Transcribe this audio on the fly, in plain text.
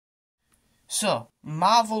So,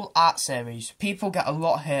 Marvel art series, people get a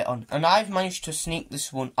lot of hate on, and I've managed to sneak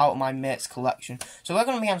this one out of my mate's collection. So we're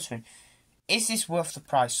going to be answering, is this worth the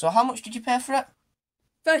price? So how much did you pay for it?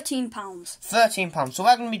 £13. £13. So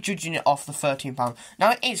we're going to be judging it off the £13.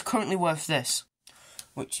 Now it is currently worth this,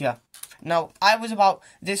 which yeah. Now I was about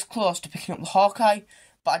this close to picking up the Hawkeye,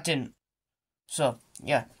 but I didn't. So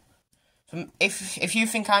yeah. So if you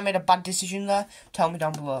think I made a bad decision there, tell me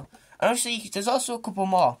down below. And obviously, there's also a couple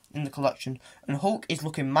more in the collection, and Hulk is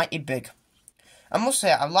looking mighty big. I must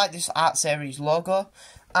say, I like this art series logo,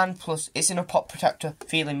 and plus, it's in a pop protector,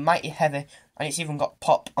 feeling mighty heavy, and it's even got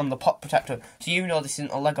pop on the pop protector, so you know this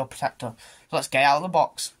isn't a Lego protector. So let's get out of the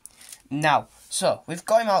box. Now, so, we've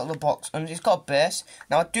got him out of the box, and it's got a base.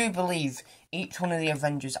 Now, I do believe each one of the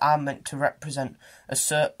Avengers are meant to represent a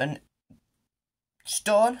certain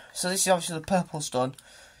stone, so this is obviously the purple stone.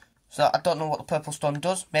 So I don't know what the purple stone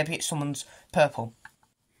does. Maybe it summons purple.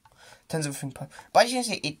 Turns everything purple. But as you can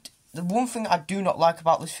see, the one thing I do not like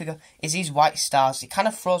about this figure is these white stars. It kind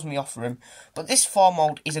of throws me off for him. But this 4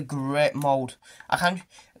 mould is a great mould.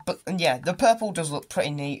 But yeah, the purple does look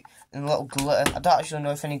pretty neat. And a little glitter. I don't actually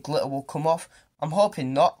know if any glitter will come off. I'm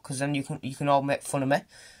hoping not, because then you can all make fun of me.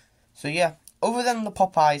 So yeah. Other than the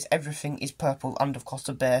pop eyes, everything is purple, and of course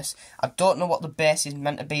the base. I don't know what the base is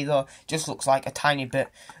meant to be though. It just looks like a tiny bit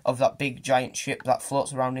of that big giant ship that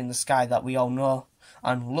floats around in the sky that we all know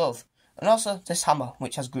and love. And also this hammer,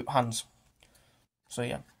 which has Groot hands. So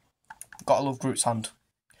yeah, gotta love Groot's hand.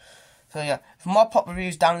 So yeah, for more pop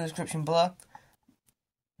reviews down in the description below.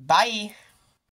 Bye!